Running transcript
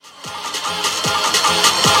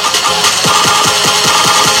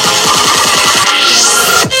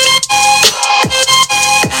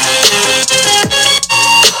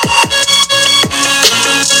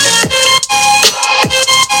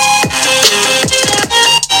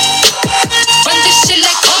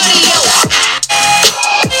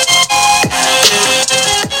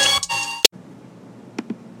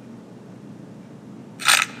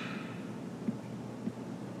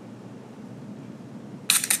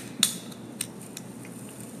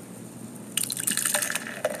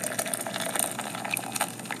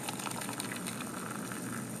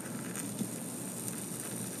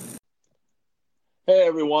Hey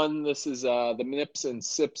everyone, this is the Nips and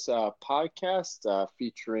Sips podcast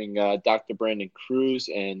featuring Dr. Brandon Cruz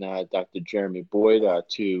and Dr. Jeremy Boyd,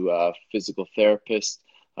 two physical therapists,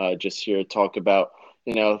 just here to talk about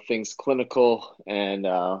things clinical and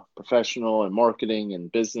professional and marketing and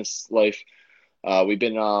business life. We've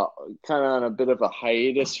been kind of on a bit of a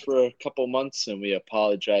hiatus for a couple months, and we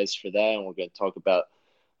apologize for that. And we're going to talk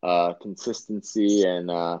about consistency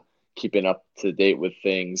and keeping up to date with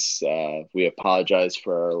things. We apologize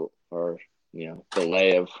for our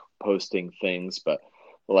delay of posting things, but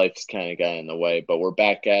life's kind of got in the way. But we're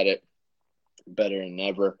back at it, better than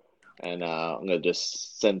ever. And I'm gonna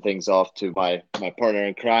just send things off to my partner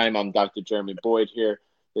in crime. I'm Dr. Jeremy Boyd here.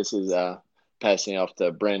 This is passing off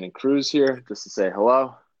to Brandon Cruz here, just to say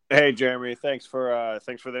hello. Hey Jeremy, thanks for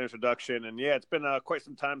the introduction. And yeah, it's been quite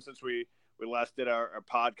some time since we last did our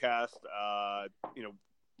podcast.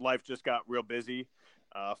 Life just got real busy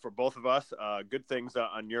for both of us. Good things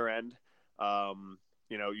on your end.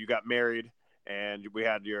 You got married and we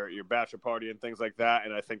had your bachelor party and things like that.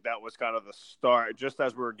 And I think that was kind of the start, just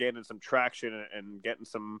as we were gaining some traction and getting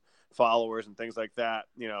some followers and things like that.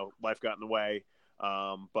 Life got in the way.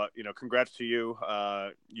 But congrats to you.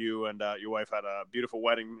 You and your wife had a beautiful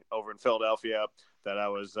wedding over in Philadelphia that I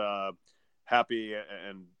was happy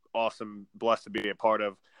and awesome, blessed to be a part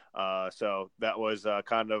of. So that was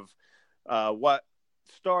kind of what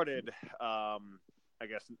started, I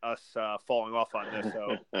guess, us falling off on this.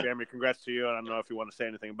 So, Jeremy, congrats to you. And I don't know if you want to say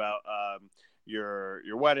anything about your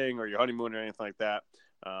wedding or your honeymoon or anything like that.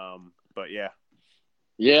 But yeah.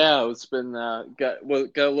 Yeah, it's been got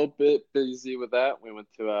a little bit busy with that. We went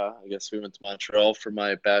to Montreal for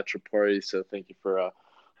my bachelor party, so thank you for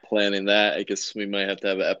planning that. I guess we might have to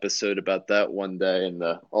have an episode about that one day and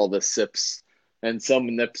all the sips and some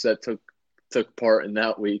nips that took part in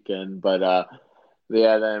that weekend. But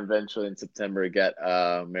then eventually in September I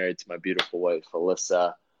got married to my beautiful wife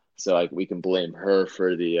Alyssa, so we can blame her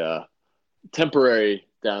for the temporary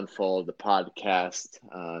downfall of the podcast.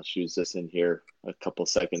 She was just in here a couple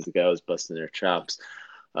seconds ago. I was busting her chops.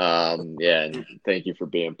 And thank you for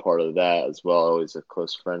being part of that as well. Always a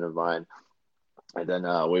close friend of mine. And then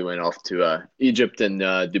we went off to Egypt and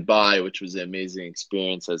Dubai, which was an amazing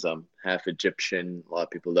experience as I'm half Egyptian. A lot of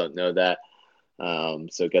people don't know that.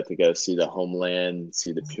 So got to go see the homeland,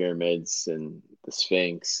 see the pyramids and the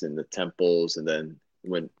Sphinx and the temples, and then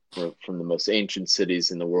went from the most ancient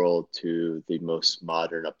cities in the world to the most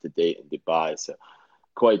modern, up-to-date in Dubai. So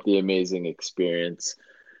quite the amazing experience.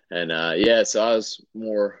 And so I was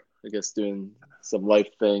more, I guess, doing some life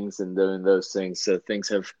things and doing those things. So things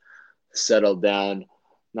have settled down.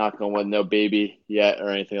 Knock on wood, no baby yet or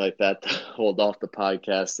anything like that to hold off the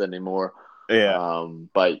podcast anymore. Yeah.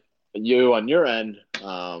 But you on your end.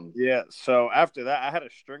 So after that, I had a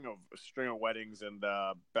string of weddings and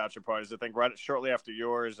bachelor parties. I think shortly after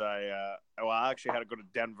yours, I actually had to go to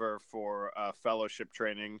Denver for a fellowship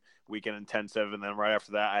training weekend intensive, and then right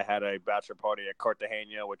after that, I had a bachelor party at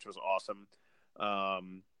Cartagena, which was awesome.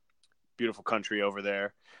 Beautiful country over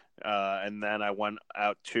there. And then I went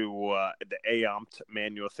out to the AOMT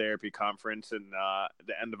Manual Therapy Conference in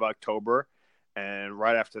the end of October. And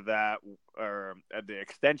right after that, or at the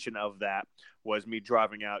extension of that, was me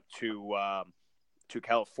driving out to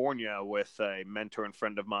California with a mentor and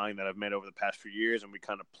friend of mine that I've met over the past few years. And we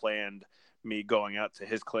kind of planned me going out to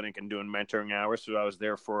his clinic and doing mentoring hours. So I was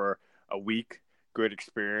there for a week, great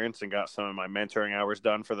experience, and got some of my mentoring hours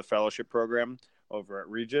done for the fellowship program over at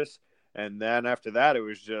Regis. And then after that, it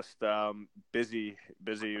was just busy.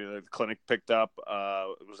 The clinic picked up,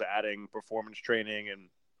 it was adding performance training and,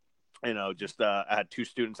 I had two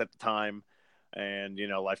students at the time, and,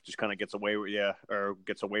 life just kind of gets away with you or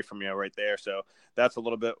gets away from you right there. So that's a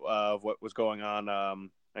little bit of what was going on,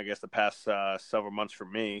 I guess, the past several months for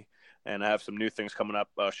me. And I have some new things coming up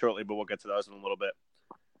shortly, but we'll get to those in a little bit.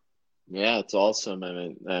 Yeah, it's awesome. I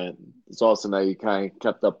mean, it's awesome that you kind of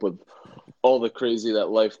kept up with all the crazy that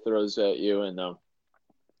life throws at you, and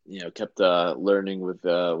kept learning with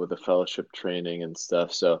the fellowship training and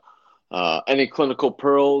stuff. So, any clinical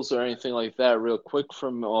pearls or anything like that, real quick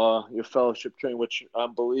from your fellowship training, which I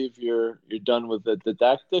believe you're done with the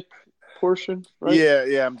didactic portion, right?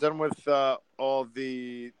 Yeah, I'm done with all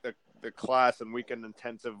the class and weekend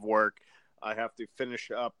intensive work. I have to finish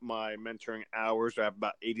up my mentoring hours. I have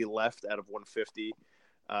about 80 left out of 150.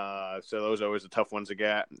 So those are always the tough ones to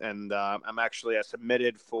get. And I'm actually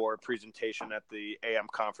submitted for a presentation at the AM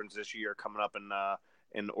conference this year coming up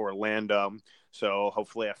in Orlando. So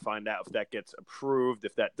hopefully I find out if that gets approved.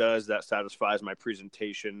 If that does, that satisfies my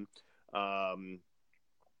presentation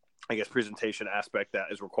I guess, presentation aspect that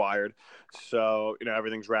is required. So,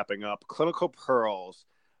 everything's wrapping up. Clinical Pearls.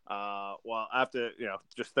 Well, I have to,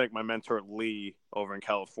 just thank my mentor, Lee, over in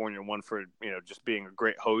California, one for, just being a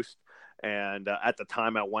great host. And at the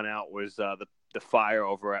time I went out was the fire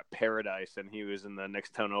over at Paradise, and he was in the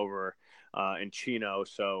next town over in Chino.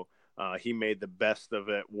 So he made the best of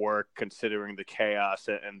it work, considering the chaos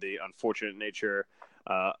and the unfortunate nature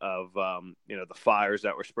of, the fires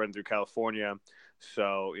that were spreading through California.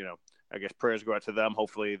 So, I guess prayers go out to them.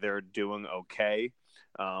 Hopefully they're doing okay.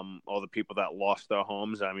 All the people that lost their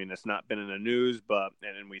homes. I mean, it's not been in the news,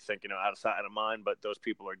 and we think, out of sight, out of mind, but those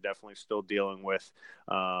people are definitely still dealing with,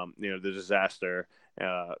 the disaster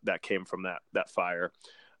that came from that fire.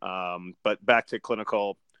 But back to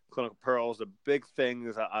Clinical Pearls, the big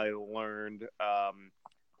things that I learned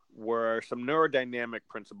were some neurodynamic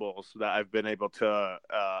principles that I've been able to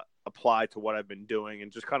apply to what I've been doing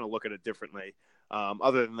and just kind of look at it differently.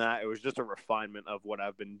 Other than that, it was just a refinement of what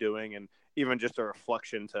I've been doing, and even just a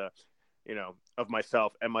reflection to, of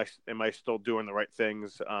myself. Am I still doing the right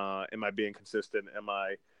things? Am I being consistent? Am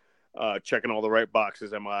I checking all the right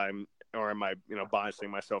boxes? Am I biasing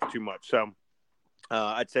myself too much? So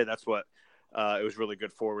I'd say that's what it was really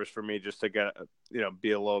good for, was for me just to get,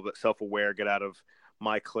 be a little bit self-aware, get out of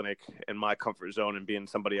my clinic and my comfort zone and be in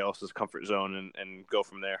somebody else's comfort zone and go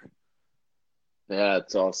from there. Yeah,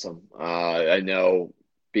 it's awesome. I know,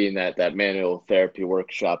 being at that manual therapy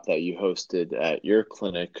workshop that you hosted at your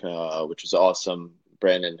clinic, which is awesome.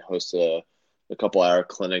 Brandon hosted a couple-hour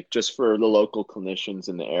clinic just for the local clinicians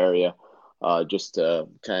in the area, just to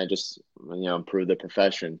kind of just, improve the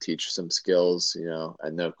profession, teach some skills,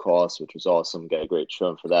 at no cost, which was awesome. Got a great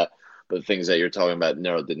showing for that. But the things that you're talking about,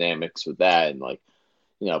 neurodynamics with that, and like,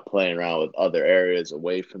 playing around with other areas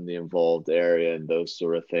away from the involved area and those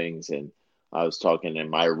sort of things. And I was talking,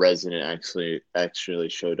 and my resident actually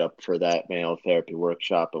showed up for that manual therapy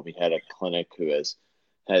workshop, and we had a clinic who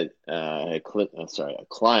had a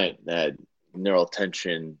client that had neural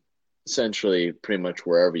tension essentially pretty much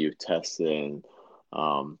wherever you tested.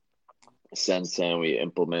 And since then, we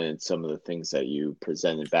implemented some of the things that you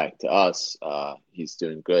presented back to us. He's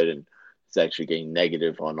doing good, and he's actually getting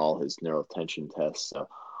negative on all his neural tension tests. So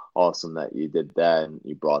awesome that you did that and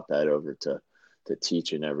you brought that over to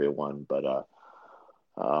teaching everyone. But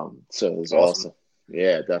so it was awesome.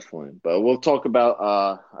 Yeah, definitely. But we'll talk about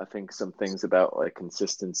I think some things about like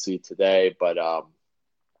consistency today. But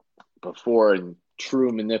before, in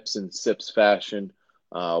true Manips and Sips fashion,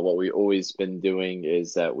 what we always been doing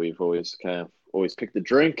is that we've always picked a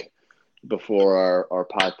drink before our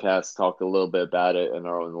podcast, talk a little bit about it in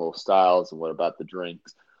our own little styles. And what about the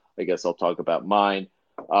drinks? I guess I'll talk about mine.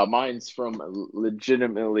 Mine's from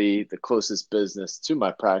legitimately the closest business to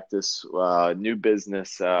my practice, new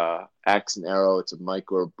business, Axe and Arrow. It's a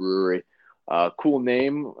microbrewery. Cool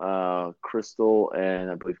name. Crystal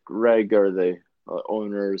and I believe Greg are the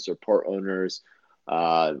owners or part owners.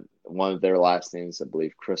 One of their last names, I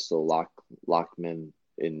believe, Crystal Lockman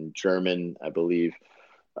in German, I believe.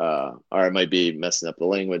 Or I might be messing up the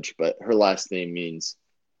language, but her last name means,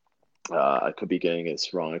 I could be getting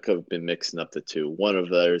this wrong. I could have been mixing up the two. One of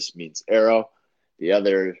theirs means arrow. The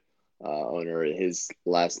other owner, his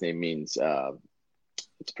last name means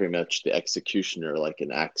it's pretty much the executioner, like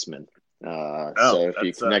an axeman. So if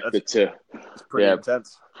you connect the two, it's pretty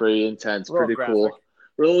intense. Pretty intense, pretty cool.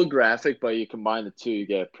 Real graphic, but you combine the two, you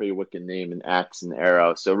get a pretty wicked name, an Axe and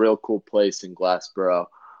Arrow. So real cool place in Glassboro,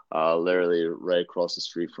 literally right across the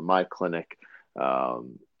street from my clinic.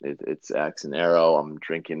 It's Axe and Arrow. I'm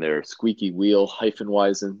drinking their Squeaky Wheel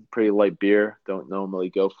Hefeweizen, pretty light beer. Don't normally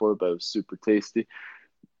go for it, but it was super tasty.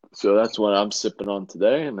 So that's what I'm sipping on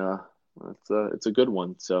today, and it's a good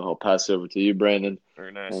one. So I'll pass it over to you, Brandon.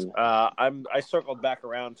 Very nice. I circled back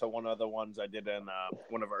around to one of the ones I did in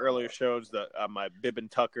one of our earlier shows, my Bib and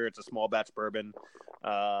Tucker. It's a small batch bourbon.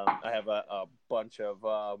 I have a bunch of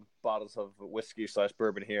bottles of whiskey /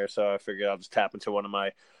 bourbon here, so I figured I'll just tap into one of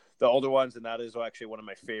the older ones, and that is actually one of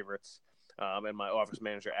my favorites. And my office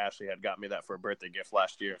manager, Ashley, had got me that for a birthday gift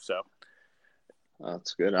last year. So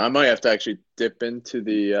that's good. I might have to actually dip into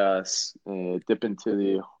the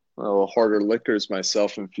little harder liquors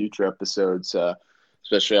myself in future episodes,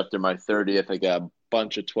 especially after my 30th. I got a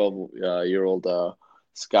bunch of 12-year-old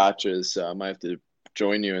scotches. I might have to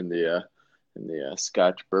join you in the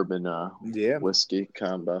Scotch bourbon whiskey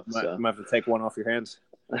combo. Might have to take one off your hands.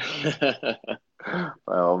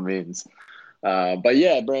 By all means. But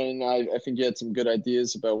yeah, Brandon, I think you had some good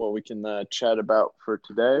ideas about what we can chat about for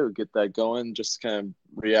today. We'll get that going, just kind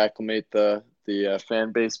of reacclimate the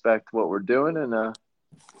fan base back to what we're doing, and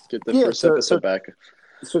let's get the first episode back.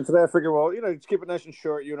 So today I figured, well, just keep it nice and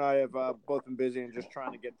short. You and I have both been busy and just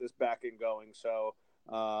trying to get this back and going. So,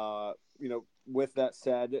 with that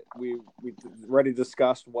said, we already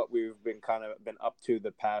discussed what we've been up to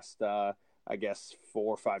the past, I guess,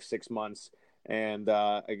 4, 5, 6 months, and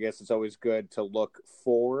I guess it's always good to look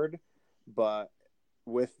forward, but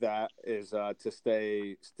with that is to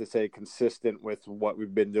stay consistent with what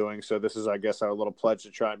we've been doing. So this is, I guess, our little pledge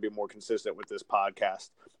to try and be more consistent with this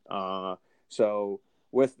podcast. So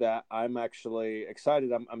with that, I'm actually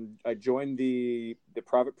excited. I joined the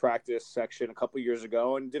private practice section a couple years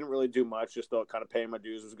ago and didn't really do much. Just thought kind of paying my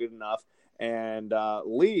dues was good enough. And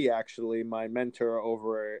Lee, actually, my mentor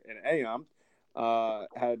over in AOM,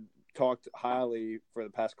 had talked highly for the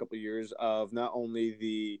past couple of years of not only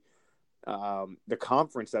the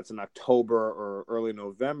conference that's in October or early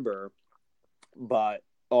November, but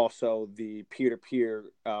also the peer-to-peer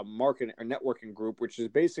marketing or networking group, which is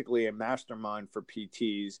basically a mastermind for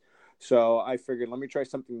PTs. So I figured, let me try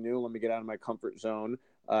something new. Let me get out of my comfort zone.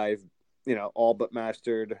 I've, all but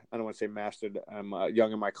mastered. I don't want to say mastered. I'm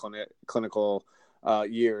young in my clinical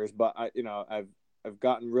years, but I've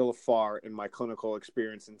gotten real far in my clinical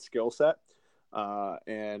experience and skill set.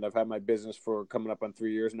 And I've had my business for coming up on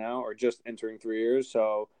 3 years now, or just entering 3 years.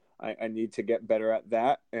 So I need to get better at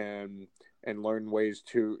that and learn ways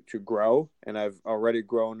to grow. And I've already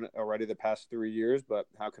grown the past 3 years, but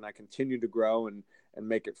how can I continue to grow and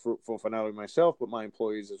make it fruitful for not only myself, but my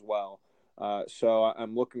employees as well. So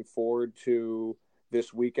I'm looking forward to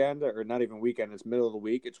this weekend, or not even weekend. It's middle of the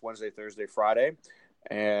week. It's Wednesday, Thursday, Friday.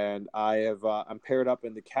 And I'm paired up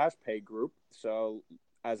in the cash pay group. So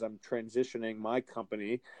as I'm transitioning my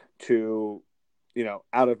company to,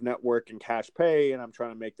 out of network and cash pay, and I'm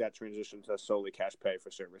trying to make that transition to solely cash pay for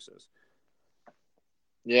services.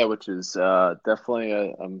 Yeah, which is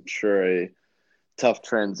definitely, I'm sure, a tough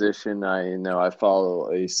transition. I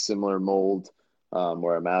follow a similar mold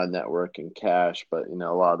where I'm out of network and cash, but a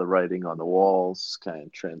lot of the writing on the walls, kind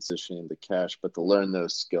of transitioning to cash, but to learn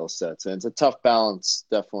those skill sets, and it's a tough balance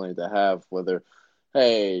definitely to have. Whether,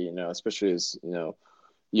 hey, especially as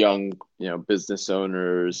young, business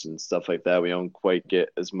owners and stuff like that, we don't quite get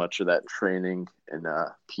as much of that training in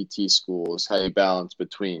PT schools. How you balance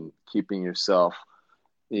between keeping yourself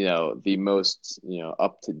the most,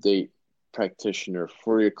 up to date practitioner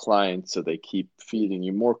for your clients so they keep feeding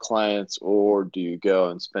you more clients, or do you go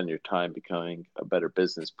and spend your time becoming a better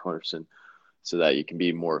business person so that you can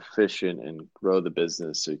be more efficient and grow the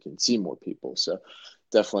business so you can see more people? So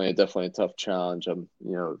definitely a tough challenge. I'm,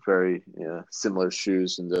 very, similar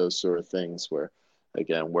shoes and those sort of things where,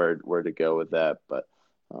 again, where to go with that. But,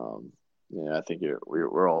 I think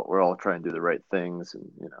we're all trying to do the right things, and,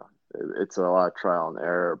 it's a lot of trial and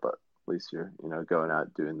error, but at least you're, going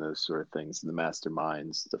out doing those sort of things, the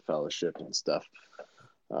masterminds, the fellowship and stuff.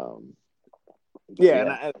 And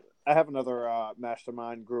I have another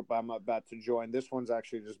mastermind group I'm about to join. This one's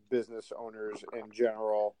actually just business owners in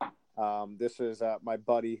general. This is my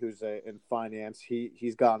buddy who's in finance.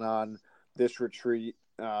 He's gone on this retreat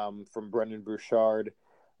from Brendan Bouchard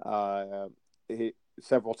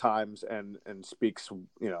several times and speaks,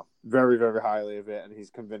 very, very highly of it, and he's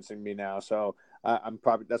convincing me now. So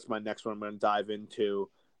that's my next one I'm going to dive into,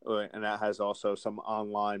 and that has also some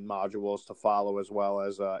online modules to follow as well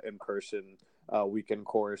as in-person weekend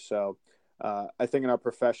course. So I think in our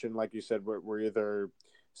profession, like you said, we're either,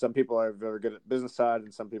 some people are very good at business side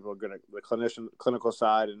and some people are good at the clinical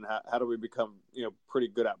side, and how do we become pretty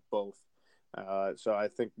good at both? So I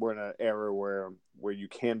think we're in an era where you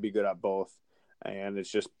can be good at both, and it's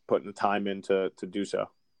just putting the time in to do so.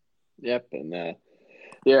 Yep, and it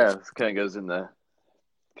kind of goes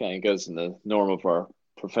in the norm of our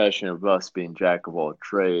profession of us being jack of all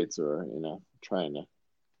trades, or trying to at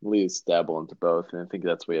least dabble into both. And I think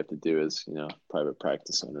that's what we have to do as private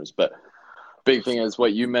practice owners. But big thing is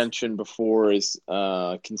what you mentioned before is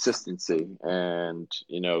consistency, and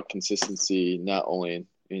consistency not only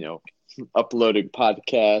uploading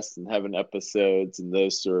podcasts and having episodes and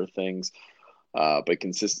those sort of things, but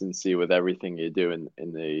consistency with everything you do in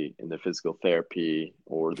the physical therapy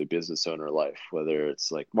or the business owner life, whether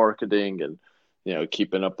it's like marketing and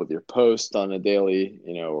keeping up with your post on a daily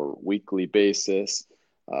or weekly basis,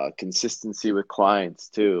 consistency with clients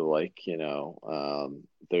too. Like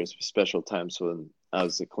there's special times when I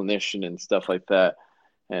was a clinician and stuff like that,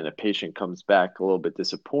 and a patient comes back a little bit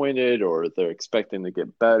disappointed, or they're expecting to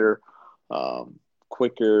get better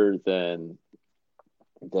quicker than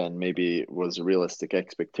maybe was a realistic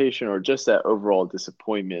expectation, or just that overall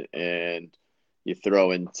disappointment, and you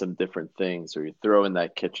throw in some different things, or you throw in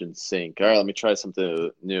that kitchen sink. All right, let me try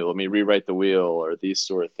something new. Let me rewrite the wheel, or these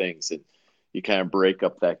sort of things. And, you kind of break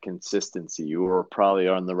up that consistency. You are probably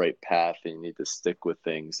on the right path and you need to stick with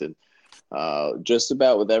things. And just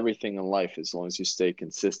about with everything in life, as long as you stay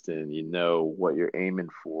consistent and you know what you're aiming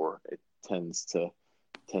for, it tends to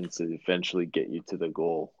eventually get you to the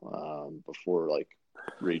goal before like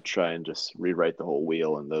try and just rewrite the whole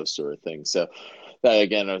wheel and those sort of things. So that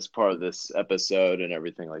again, as part of this episode and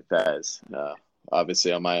everything like that is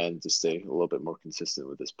obviously on my end to stay a little bit more consistent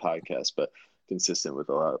with this podcast, but consistent with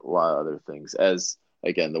a lot of other things. As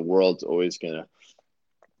again, the world's always gonna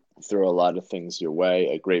throw a lot of things your way.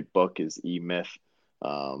 A great book is E-Myth,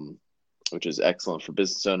 which is excellent for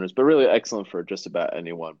business owners, but really excellent for just about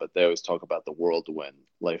anyone. But they always talk about the whirlwind.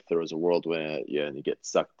 Life throws a whirlwind at you and you get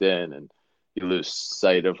sucked in and you lose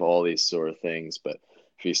sight of all these sort of things. But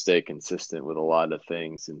if you stay consistent with a lot of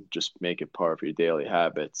things and just make it part of your daily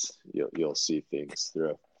habits, you'll see things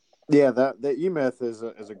through. Yeah, the E-Myth is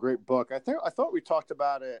a great book. I thought we talked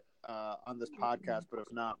about it on this podcast, but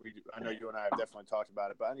if not, I know you and I have definitely talked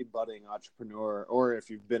about it. But any budding entrepreneur, or if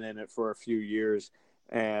you've been in it for a few years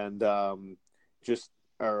and just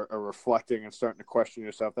are reflecting and starting to question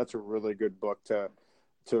yourself, that's a really good book to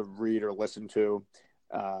read or listen to,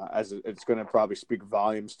 as it's going to probably speak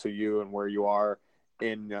volumes to you and where you are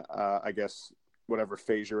in, I guess, whatever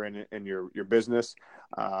phase you're in your business,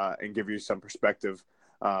 and give you some perspective.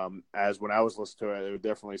 As when I was listening to it, there were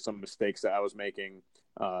definitely some mistakes that I was making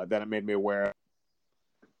that it made me aware.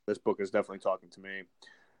 This book is definitely talking to me,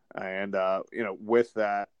 and with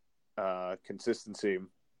that consistency.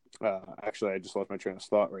 Actually, I just lost my train of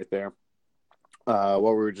thought right there. What we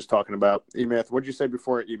were just talking about, E-Myth. What did you say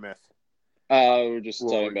before E-Myth? We were just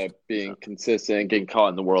talking about being consistent and getting caught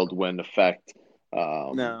in the whirlwind effect.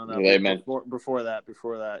 No. Before that,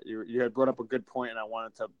 you had brought up a good point, and I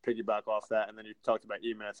wanted to piggyback off that. And then you talked about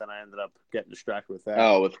E-Myth, and I ended up getting distracted with that.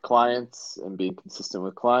 Oh, with clients and being consistent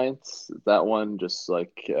with clients. That one, just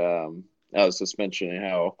like I was just mentioning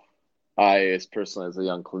how I, as a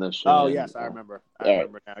young clinician. Oh yes, I remember. I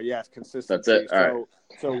remember now. Yes, consistency. That's it. All right.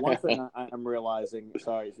 So one thing I'm realizing.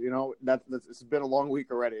 Sorry, that's it's been a long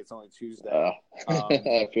week already. It's only Tuesday.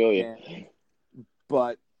 I feel you.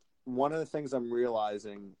 But one of the things I'm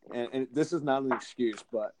realizing, and this is not an excuse,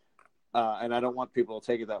 but and I don't want people to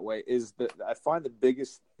take it that way, is that I find the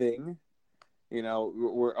biggest thing,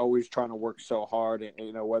 we're always trying to work so hard,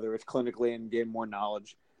 and, whether it's clinically and gain more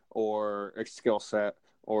knowledge or a skill set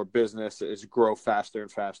or business is grow faster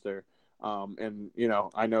and faster. And,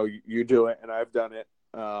 I know you do it and I've done it.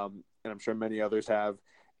 And I'm sure many others have,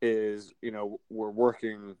 is, we're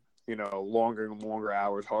working, longer and longer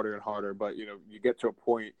hours, harder and harder, but, you get to a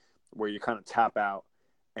point where you kind of tap out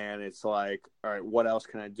and it's like, all right, what else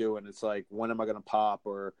can I do? And it's like, when am I going to pop,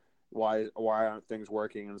 or why aren't things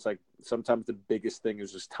working? And it's like, sometimes the biggest thing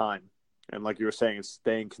is just time. And like you were saying, it's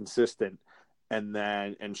staying consistent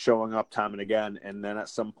and showing up time and again. And then at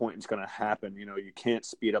some point it's going to happen. You can't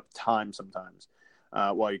speed up time sometimes.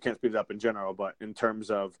 You can't speed it up in general, but in terms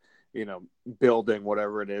of, building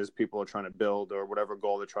whatever it is people are trying to build or whatever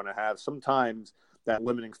goal they're trying to have, sometimes that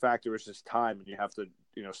limiting factor is just time, and you have to,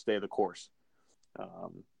 stay the course.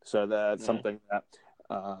 So that's something that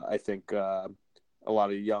I think a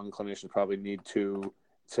lot of young clinicians probably need to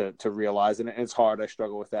realize. And it's hard. I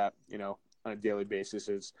struggle with that, on a daily basis.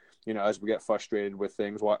 Is, as we get frustrated with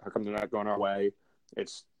things, how come they're not going our way?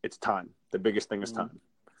 It's time. The biggest thing is time.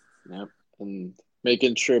 Yep. And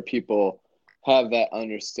making sure people have that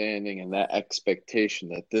understanding and that expectation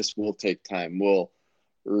that this will take time, will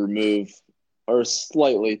remove, or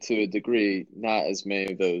slightly to a degree, not as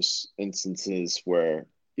many of those instances where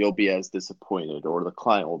you'll be as disappointed or the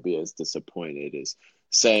client will be as disappointed, is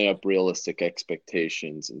setting up realistic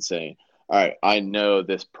expectations and saying, all right, I know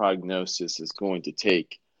this prognosis is going to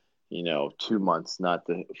take, 2 months, not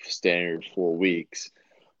the standard 4 weeks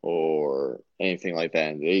or anything like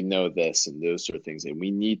that. And they know this and those sort of things. And we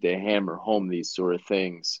need to hammer home these sort of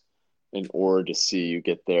things in order to see you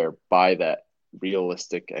get there by that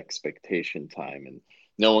realistic expectation time. And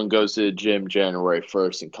no one goes to the gym January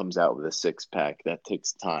 1st and comes out with a six-pack. That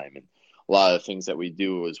takes time. And a lot of the things that we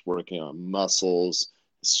do is working on muscles,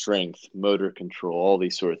 strength, motor control, all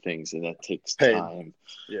these sort of things, and that takes time.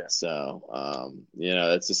 Yeah. So,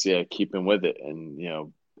 that's just keeping with it,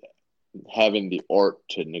 and having the art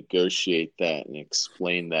to negotiate that and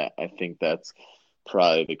explain that. I think that's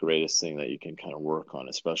probably the greatest thing that you can kind of work on,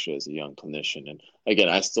 especially as a young clinician. And again,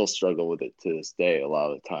 I still struggle with it to this day. A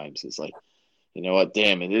lot of the times, it's like, you know what,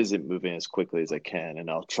 damn, it isn't moving as quickly as I can,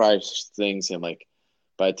 and I'll try things, and like,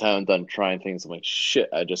 by the time I'm done trying things, I'm like, shit,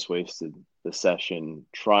 I just wasted the session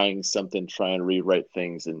trying something, trying to rewrite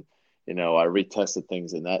things. And, I retested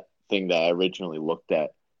things, and that thing that I originally looked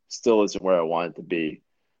at still isn't where I want it to be.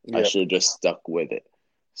 I Yep. should have just stuck with it.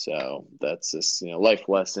 So that's just, life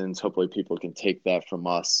lessons. Hopefully people can take that from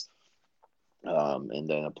us, and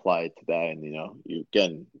then apply it to that. And, you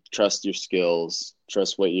again, trust your skills,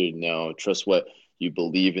 trust what you know, trust what you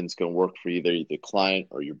believe in is going to work for either the client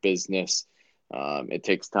or your business. It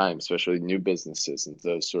takes time, especially new businesses and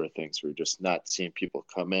those sort of things. We're just not seeing people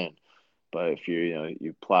come in. But if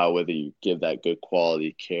you plow with it, you give that good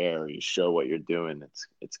quality care, you show what you're doing,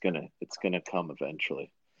 it's gonna come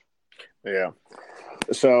eventually. Yeah.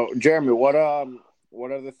 So, Jeremy, what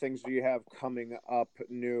other things do you have coming up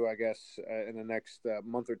new? I guess in the next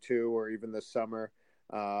month or two, or even this summer.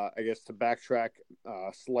 I guess to backtrack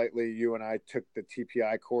slightly, you and I took the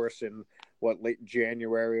TPI course in late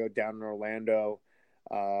January down in Orlando,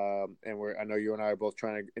 and I know you and I are both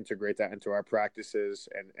trying to integrate that into our practices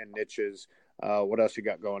and niches. What else you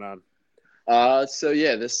got going on? So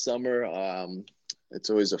yeah, this summer, it's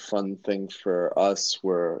always a fun thing for us.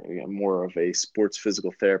 We're more of a sports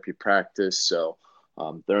physical therapy practice. So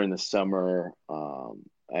during the summer,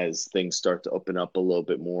 as things start to open up a little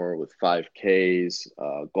bit more with 5Ks,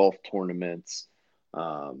 golf tournaments,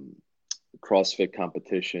 um, CrossFit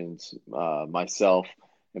competitions, myself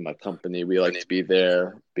and my company, we like to be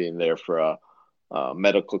there, being there for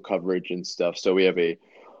medical coverage and stuff. So we have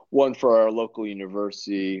one for our local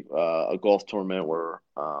university, a golf tournament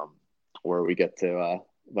where we get to.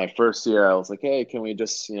 My first year, I was like, "Hey, can we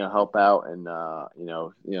just help out and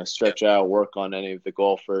stretch out, work on any of the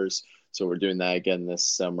golfers?" So we're doing that again this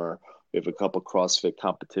summer. We have a couple CrossFit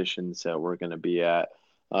competitions that we're going to be at,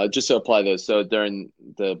 just to apply those. So during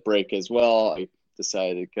the break as well, I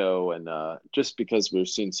decided to go and just because we're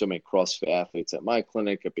seeing so many CrossFit athletes at my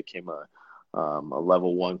clinic, it became a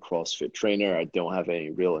level 1 CrossFit trainer. I don't have any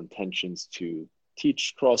real intentions to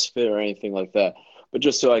teach CrossFit or anything like that, but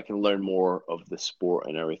just so I can learn more of the sport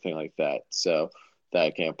and everything like that, so that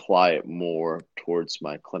I can apply it more towards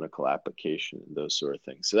my clinical application and those sort of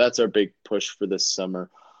things. So that's our big push for this summer,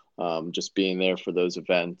 just being there for those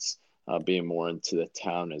events, being more into the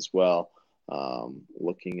town as well,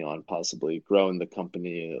 looking on possibly growing the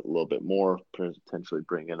company a little bit more, potentially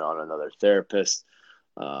bringing on another therapist.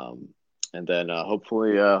 And then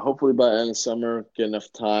hopefully by the end of summer, get enough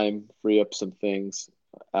time, free up some things,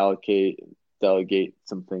 delegate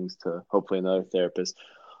some things to hopefully another therapist.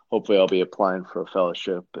 Hopefully I'll be applying for a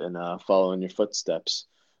fellowship and following your footsteps.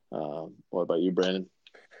 What about you, Brandon?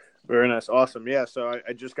 Very nice. Awesome. Yeah. So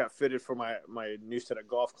I just got fitted for my new set of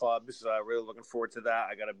golf clubs. Really looking forward to that.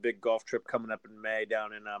 I got a big golf trip coming up in May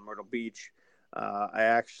down in Myrtle Beach. I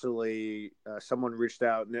actually, someone reached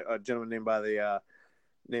out, a gentleman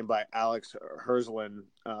named by Alex Herslin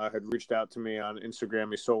had reached out to me on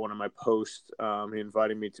Instagram. He saw one of my posts. He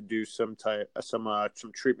invited me to do some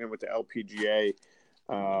treatment with the LPGA.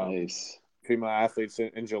 Nice. Female athletes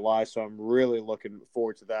in July, so I'm really looking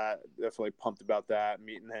forward to that. Definitely pumped about that,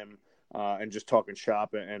 meeting him and just talking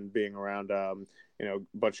shop and being around a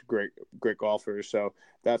bunch of great golfers. So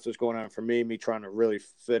that's what's going on for me. Me trying to really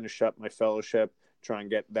finish up my fellowship, try and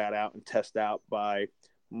get that out and test out by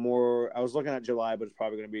more. I was looking at July, but it's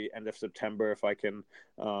probably going to be end of September if I can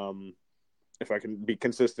be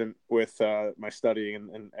consistent with my studying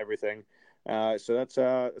and everything. So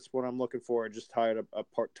that's what I'm looking for. I just hired a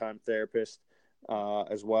part-time therapist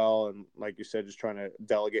as well, and like you said, just trying to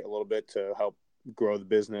delegate a little bit to help grow the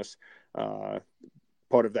business.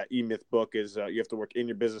 Part of that E-Myth book is you have to work in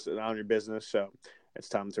your business and on your business. So it's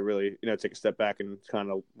time to really take a step back and kind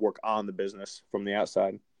of work on the business from the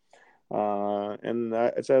outside. And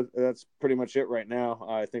that's pretty much it right now.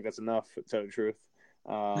 I think that's enough, to tell the truth.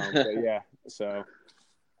 But yeah, so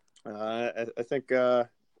I think.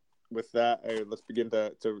 With that, let's begin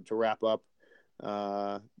to wrap up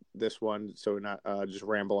this one, so we're not just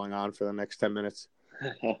rambling on for the next 10 minutes.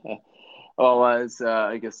 Well, as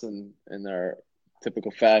I guess in our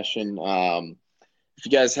typical fashion, if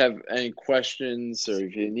you guys have any questions or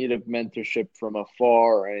if you need a mentorship from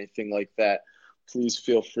afar or anything like that, please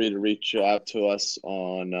feel free to reach out to us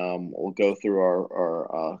on. We'll go through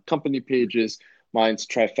our company pages. Mine's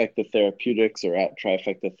Trifecta Therapeutics or at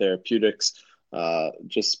Trifecta Therapeutics.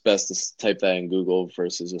 Just best to type that in Google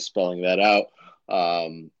versus just spelling that out.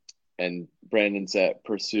 And Brandon's at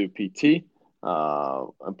Pursue PT.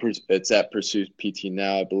 It's at Pursue PT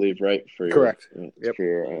now, I believe, right? Correct. Yep.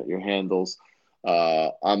 For your handles.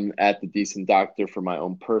 I'm at The Decent Doctor for my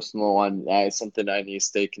own personal one. Something I need to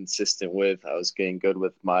stay consistent with. I was getting good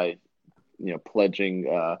with my, pledging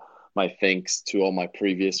my thanks to all my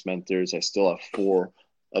previous mentors. I still have 4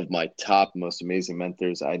 of my top most amazing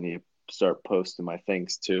mentors I need to start posting my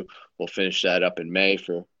thanks to. We'll finish that up in May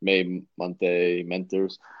for May Monday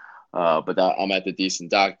mentors. I'm at the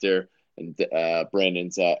Decent Doctor, and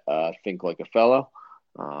Brandon's at Think Like a Fellow.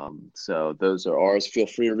 So those are ours. Feel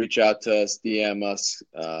free to reach out to us, DM us,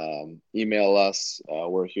 email us.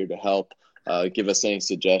 We're here to help. Give us any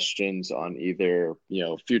suggestions on either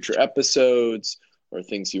future episodes or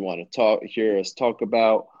things you want to hear us talk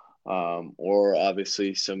about, or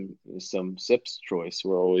obviously some Sips choice.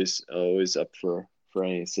 We're always up for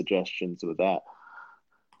any suggestions with that.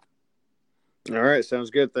 All right,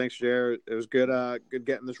 sounds good. Thanks, Jared. It was good. Good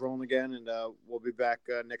getting this rolling again, and we'll be back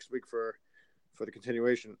next week for the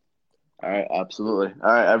continuation. All right, absolutely.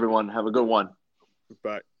 All right, everyone, have a good one.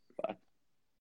 Bye.